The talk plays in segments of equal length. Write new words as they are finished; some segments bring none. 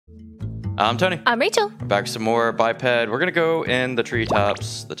I'm Tony. I'm Rachel. We're back with some more Biped. We're gonna go in the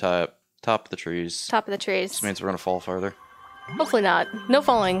treetops, the top of the trees. Top of the trees. This means we're gonna fall farther. Hopefully not. No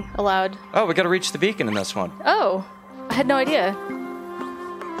falling allowed. Oh, we gotta reach the beacon in this one. Oh, I had no idea.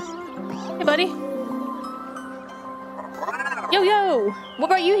 Hey, buddy. Yo, yo. What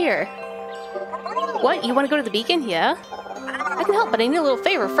brought you here? What? You want to go to the beacon? Yeah. I can help, but I need a little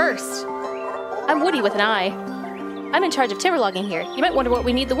favor first. I'm Woody with an eye. I'm in charge of timber logging here. You might wonder what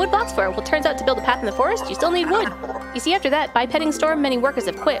we need the wood blocks for. Well, turns out to build a path in the forest, you still need wood. You see, after that, by petting storm, many workers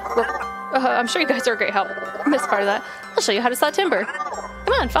have quit. I'm sure you guys are a great help. I missed part of that. I'll show you how to saw timber.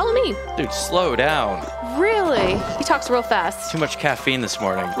 Come on, follow me. Dude, slow down. Really? He talks real fast. Too much caffeine this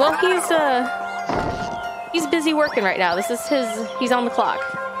morning. Well, he's busy working right now. He's on the clock.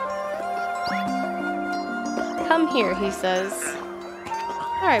 Come here, he says.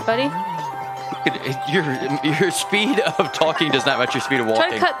 All right, buddy. Your speed of talking does not match your speed of walking.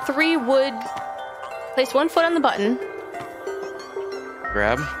 Try to cut 3 wood. Place 1 foot on the button.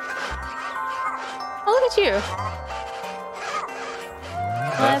 Grab. Oh, look at you.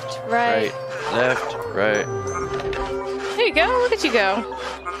 Left, right. Left, right. There you go. Look at you go.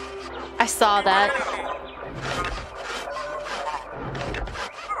 I saw that.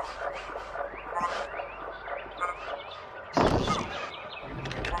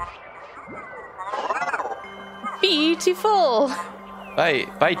 Beautiful.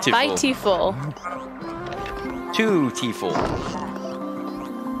 Biteful. Too teaful.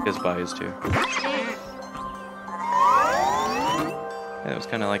 Because by is 2. Yeah, it was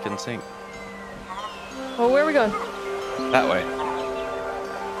kind of like in sync. Well, where are we going? That way.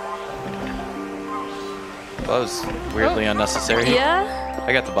 Well, that was weirdly unnecessary. Yeah?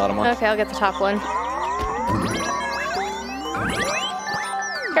 I got the bottom one. Okay, I'll get the top one.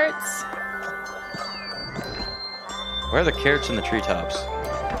 Carrots. Where are the carrots in the treetops?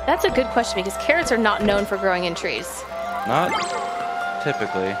 That's a good question because carrots are not known for growing in trees. Not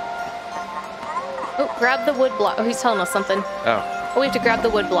typically. Oh, grab the wood block. Oh, he's telling us something. Oh. We have to grab the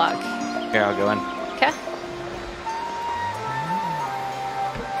wood block. Here, I'll go in. Okay.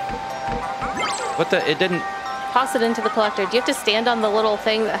 What the? It didn't... Toss it into the collector. Do you have to stand on the little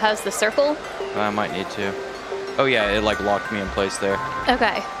thing that has the circle? I might need to. Oh yeah, it like locked me in place there.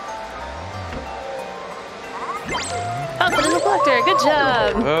 Okay. Toss it in the collector. Good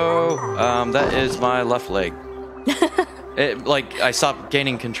job. Oh, that is my left leg. I stopped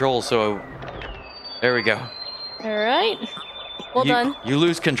gaining control, so... There we go. All right. Well done. You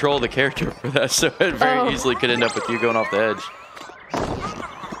lose control of the character for that, so it very easily could end up with you going off the edge.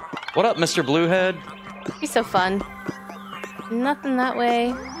 What up, Mr. Bluehead? He's so fun. Nothing that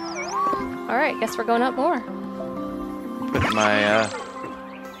way. All right, guess we're going up more. Put my,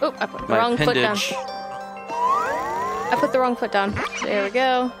 Oh, I put the wrong foot down. I put the wrong foot down. There we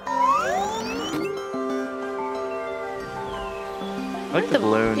go. I like the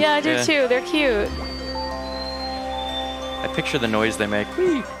balloons. Yeah, I do too. They're cute. I picture the noise they make.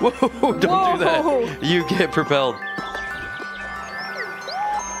 Whee! Whoa, don't do that. You get propelled.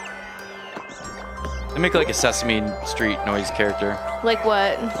 They make like a Sesame Street noise character. Like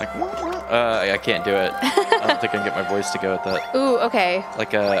what? Like, I can't do it. I don't think I can get my voice to go with that. Ooh, okay.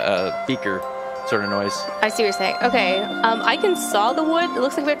 Like a beaker sort of noise. I see what you're saying. Okay, I can saw the wood. It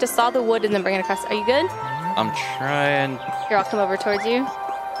looks like we have to saw the wood and then bring it across. Are you good? I'm trying. Here, I'll come over towards you.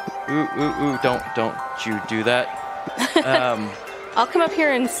 Ooh, don't you do that. I'll come up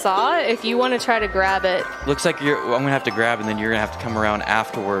here and saw if you want to try to grab it. Looks like I'm gonna have to grab, and then you're gonna have to come around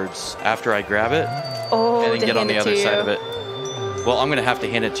afterwards after I grab it. Oh, and then get on the other side of it. Well, I'm gonna have to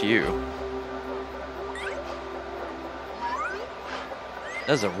hand it to you.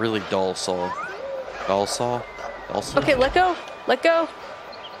 That's a really dull saw. Dull saw? Okay, let go. Let go.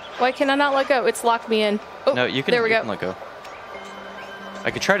 Why can I not let go? It's locked me in. Oh, no, you can, there we go. Can let go.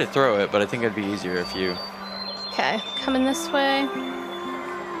 I could try to throw it, but I think it'd be easier if you... Okay, coming this way.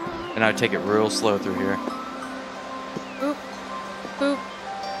 And I'd take it real slow through here. Boop. Boop.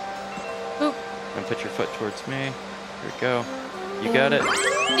 Boop. And put your foot towards me. Here we go. You got it?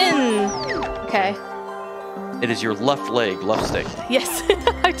 In. Okay. It is your left leg, left stick. Yes,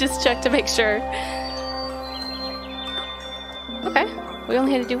 I just checked to make sure. Okay, we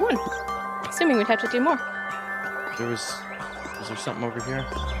only had to do 1. Assuming we'd have to do more. Was there something over here?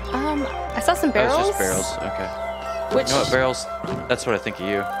 I saw some barrels. Oh, it's just barrels, okay. Which... You know what, barrels? That's what I think of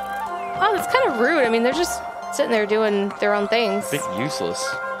you. Oh, that's kind of rude. I mean, they're just sitting there doing their own things. Big useless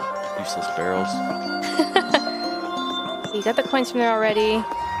barrels. You got the coins from there already.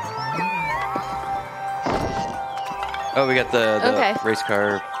 Oh, we got the race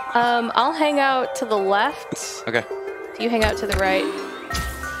car. I'll hang out to the left. Okay. You hang out to the right.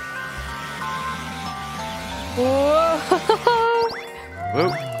 Whoa!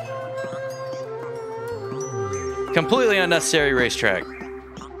 Whoop. Completely unnecessary racetrack.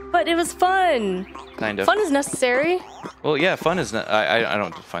 But it was fun. Kind of. Fun is necessary. Well, yeah, fun is not. I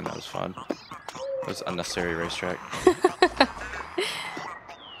don't find that as fun. It was unnecessary racetrack.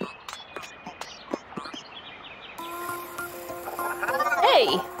 Hey,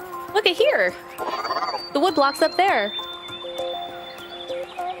 look at here. The wood block's up there.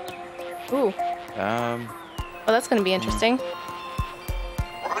 Ooh. Oh, that's gonna be interesting.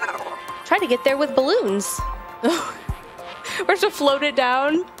 Try to get there with balloons. We're to float it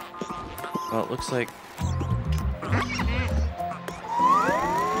down. Well, it looks like.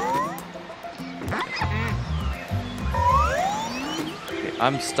 Okay,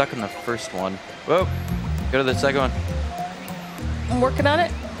 I'm stuck in the first one. Whoa! Go to the second one. I'm working on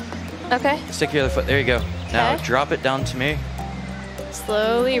it. Okay. Stick your other foot. There you go. Now Okay. drop it down to me.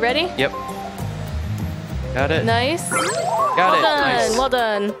 Slowly. Ready? Yep. Got it. Nice. Got Well it. done. Nice. Well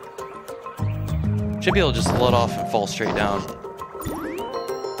done. Should be able to just let off and fall straight down.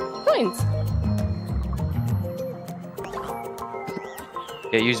 Coins.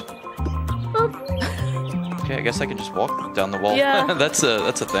 Yeah, use. Boop. Okay, I guess I can just walk down the wall. Yeah. that's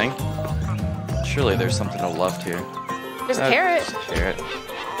a thing. Surely there's something to the left here. There's a carrot. Just a carrot.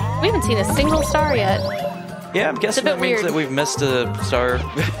 We haven't seen a single star yet. Yeah, I'm guessing bit that means weird. that we've missed a star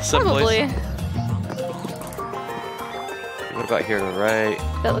someplace. Probably. What about here to the right?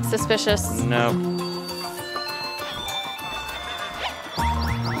 That looks suspicious. No.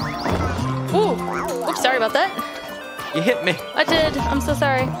 Ooh. Oops, sorry about that. You hit me. I did. I'm so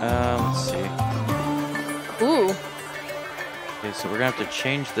sorry. Let's see. Ooh. Okay, so we're gonna have to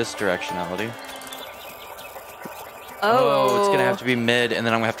change this directionality. Oh. It's gonna have to be mid, and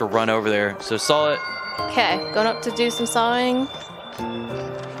then I'm gonna have to run over there. So saw it. Okay, going up to do some sawing.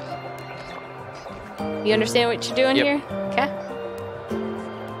 You understand what you're doing Yep. here? Okay.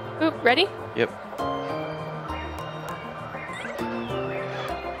 Oop, ready? Yep.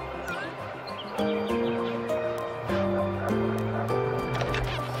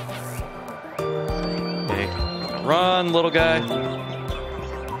 Okay. Run, little guy.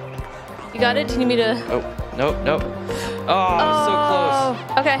 You got it? Do you need me to... Oh, nope, nope. Oh, so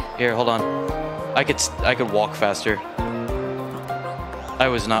close. Okay. Here, hold on. I could walk faster. I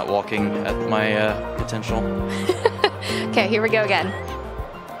was not walking at my potential. Okay, here we go again.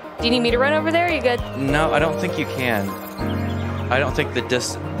 Do you need me to run over there? Or are you good? No, I don't think you can. I don't think the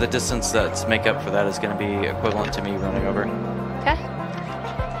distance that's make up for that is going to be equivalent to me running over. Okay.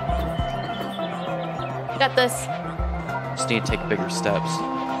 Got this. Just need to take bigger steps.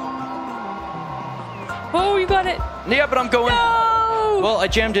 Oh, you got it. Yeah, but I'm going. No! Well, I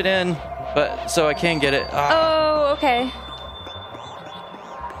jammed it in, but so I can get it. Oh, okay.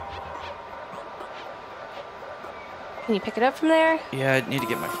 Can you pick it up from there? Yeah, I need to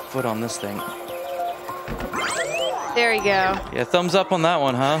get my foot on this thing. There you go. Yeah, thumbs up on that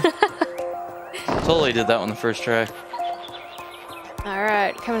one, huh? Totally did that one the first try. All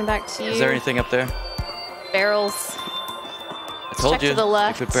right, coming back to you. Is there anything up there? Barrels. I told check you. to the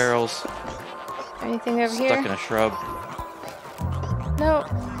left. Stupid barrels. Anything over Stuck here? in a shrub. No,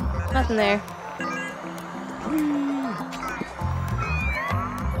 nothing there.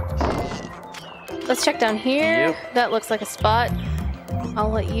 Let's check down here. Yep. That looks like a spot. I'll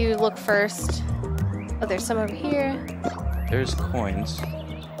let you look first. Oh, there's some over here. There's coins.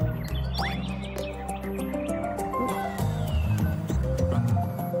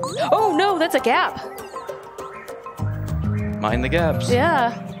 Oh no, that's a gap. Mind the gaps.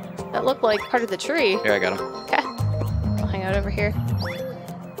 Yeah, that looked like part of the tree. Here, I got him. Okay, I'll hang out over here.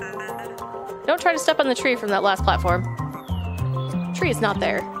 Don't try to step on the tree from that last platform. Tree is not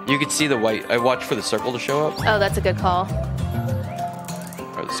there. You could see the white. I watched for the circle to show up. Oh, that's a good call.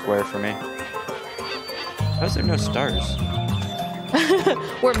 Or the square for me. How is there no stars?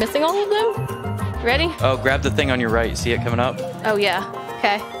 We're missing all of them? Ready? Oh, grab the thing on your right. See it coming up? Oh, yeah.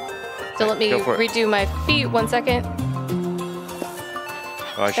 Okay. So let me Go for it. redo my feet 1 second.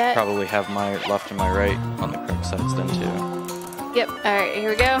 Oh, I should That- probably have my left and my right on the correct sides then too. Yep. All right, here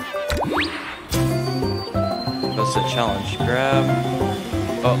we go. That's the challenge. Grab.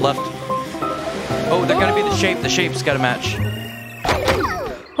 Oh, left. Oh, they're gonna be the shape. The shape's gotta match.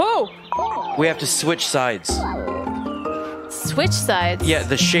 Whoa! We have to switch sides. Switch sides. Yeah,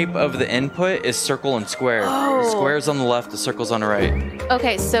 the shape of the input is circle and square. Oh. The square's on the left, the circle's on the right.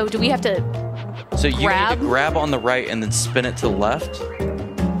 Okay, so do we have to... So you need Grab? to grab on the right and then spin it to the left.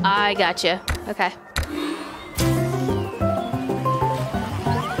 I gotcha. Okay.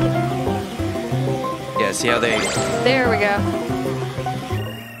 Yeah, see how they... There we go.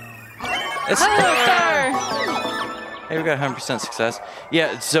 It's Oh, star! Hey, we got 100% success.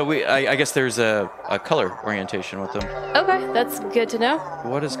 Yeah, so I guess there's a color orientation with them. Okay, that's good to know.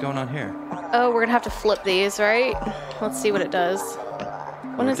 What is going on here? Oh, we're gonna have to flip these, right? Let's see what it does.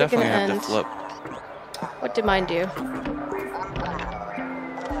 When is it gonna end? Definitely have to flip. What did mine do?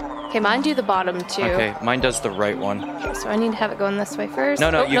 Okay, mine do the bottom too. Okay, mine does the right one. So I need to have it going this way first.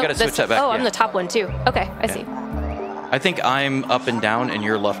 No, you gotta switch that back. Oh, yeah. I'm the top one too. Okay, I see. I think I'm up and down and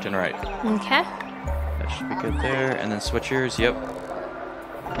you're left and right. Okay. That should be good there. And then switch yours. Yep.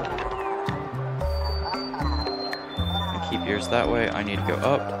 And keep yours that way. I need to go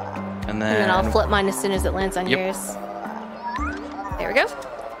up. And then I'll flip mine as soon as it lands on yours. There we go.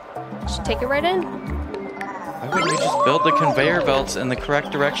 Should take it right in. Why wouldn't we just build the conveyor belts in the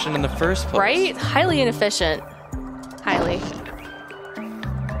correct direction in the first place? Right? Highly inefficient. Highly.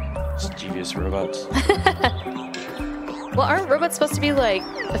 Mischievous robots. Well, aren't robots supposed to be like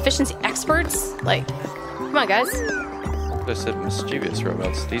efficiency experts? Like, come on, guys. I said mischievous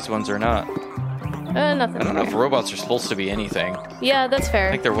robots. These ones are not. Nothing. I don't know if robots are supposed to be anything. Yeah, that's fair.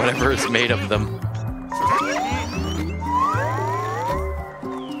 I think they're whatever is made of them.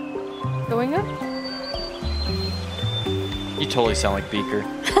 Going up? You totally sound like Beaker.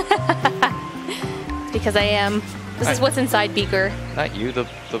 Because I am. This is what's inside Beaker. Not you, the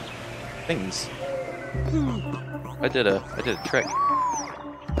things. I did a trick.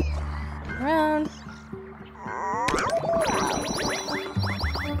 Around.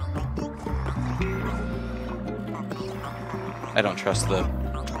 I don't trust the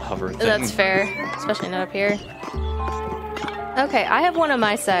hover thing. That's fair, especially not up here. Okay, I have one on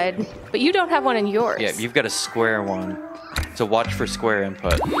my side, but you don't have one in yours. Yeah, you've got a square one. So watch for square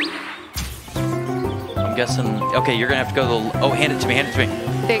input. I'm guessing. Okay, you're gonna have to go to the. Oh, hand it to me. Hand it to me.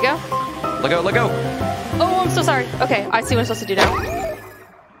 There you go. Let go. Let go. Oh, I'm so sorry. Okay, I see what I'm supposed to do now.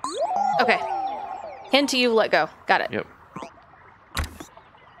 Okay. Hand to you, let go. Got it. Yep.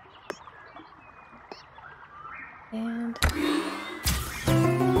 And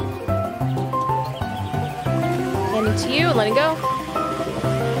handing to you, letting go.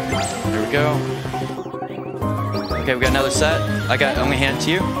 There we go. Okay, we got another set. I'm gonna hand it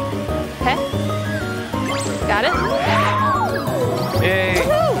to you. Okay. Got it. Yay.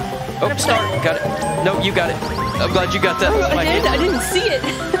 Oh, start. Got it. No, you got it. I'm glad you got that. Oh, I didn't see it.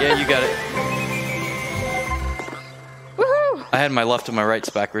 Yeah, you got it. Woohoo! I had my left and my rights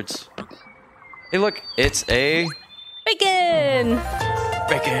backwards. Hey, look. It's a... Bacon!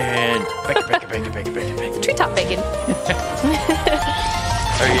 Bacon. Bacon. Treetop bacon.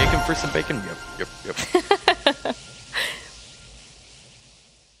 Are you aching for some bacon? Yep.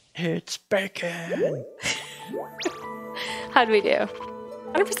 It's bacon. How'd we do?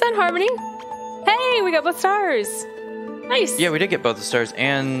 100% harmony. Hey, we got both stars. Nice. Yeah, we did get both the stars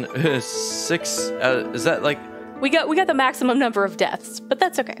and 6. Is that like? We got the maximum number of deaths, but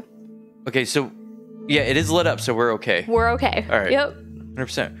that's okay. Okay, so yeah, it is lit up, so we're okay. We're okay. All right. Yep.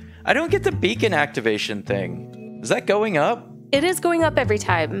 100%. I don't get the beacon activation thing. Is that going up? It is going up every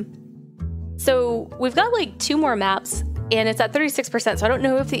time. So we've got like 2 more maps, and it's at 36%. So I don't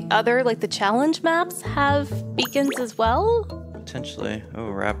know if the other, like the challenge maps, have beacons as well. Potentially. Oh,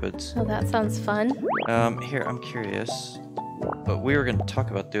 rapids. Oh, that sounds fun. Here, I'm curious. But we were going to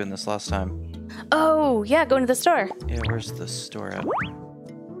talk about doing this last time. Oh, yeah, going to the store. Yeah, where's the store at?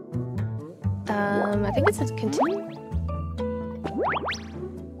 I think it says continue.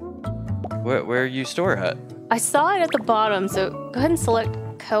 Where are you store at? I saw it at the bottom, so go ahead and select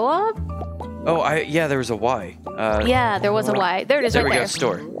co-op. Oh, yeah, there was a Y. Yeah, there was a Y. There it is, there right we there. go,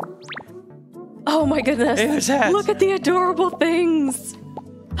 store. Oh my goodness. Hey, there's hats. Look at the adorable things.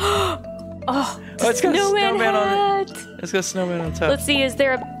 Oh, It's got a snowman hat. on it. It's got a snowman on top. Let's see, is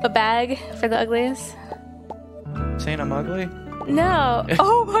there a bag for the ugliest? Saying I'm ugly? No.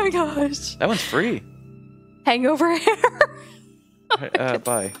 Oh my gosh. That one's free. Hangover hair.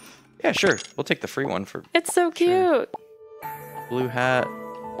 Bye. Yeah, sure. We'll take the free one for It's so cute. Sure. Blue hat,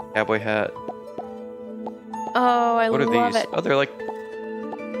 cowboy hat. Oh, I What are love these? it. Oh, they're like...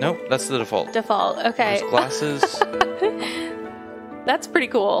 Nope, that's the default. Default. Okay. There's glasses. That's pretty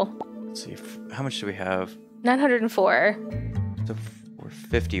cool. Let's see. How much do we have? 904. So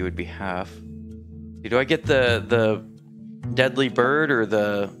 450 would be half. Do I get the deadly bird or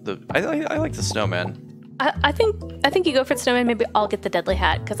the I like the snowman. I think you go for the snowman. Maybe I'll get the deadly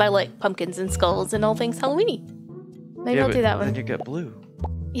hat because I like pumpkins and skulls and all things Halloweeny. Maybe Yeah, I'll do that one. Then you get blue.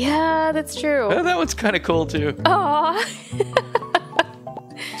 Yeah, that's true. Oh, that one's kind of cool too. Aw.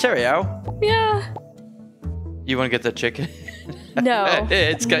 Cheerio. Yeah. You want to get the chicken? No.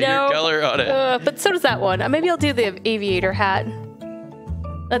 It's got your color on it. But so does that one. Maybe I'll do the aviator hat.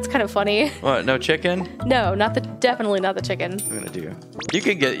 That's kind of funny. What? No chicken? No, definitely not the chicken. I'm gonna do. You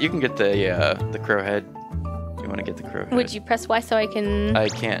can get the crow head. You want to get the crow head? Would you press Y so I can? I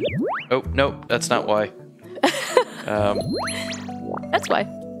can't. Oh no, that's not Y. That's why.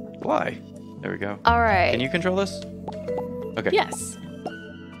 Y. There we go. All right. Can you control this? Okay. Yes.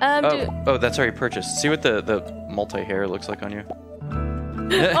 Oh, that's already purchased. See what the multi-hair looks like on you?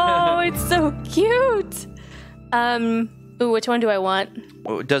 Oh, it's so cute. Ooh, which one do I want?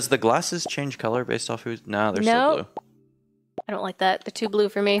 Oh, does the glasses change color based off who's? No, they're No. still blue. I don't like that. They're too blue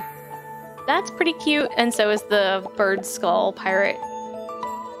for me. That's pretty cute, and so is the bird skull pirate.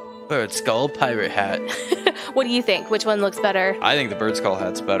 Bird skull pirate hat. What do you think? Which one looks better? I think the bird skull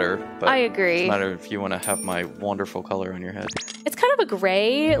hat's better. But I agree. It's a matter if you want to have my wonderful color on your head. It's kind of a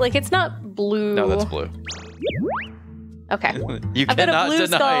gray. Like, it's not blue. No, that's blue. Okay. You I've got a cannot blue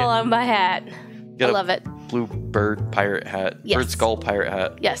deny skull it. on my hat. I love it. Blue bird pirate hat. Yes. Bird skull pirate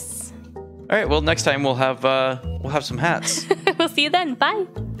hat. Yes. All right. Well, next time we'll have some hats. We'll see you then. Bye.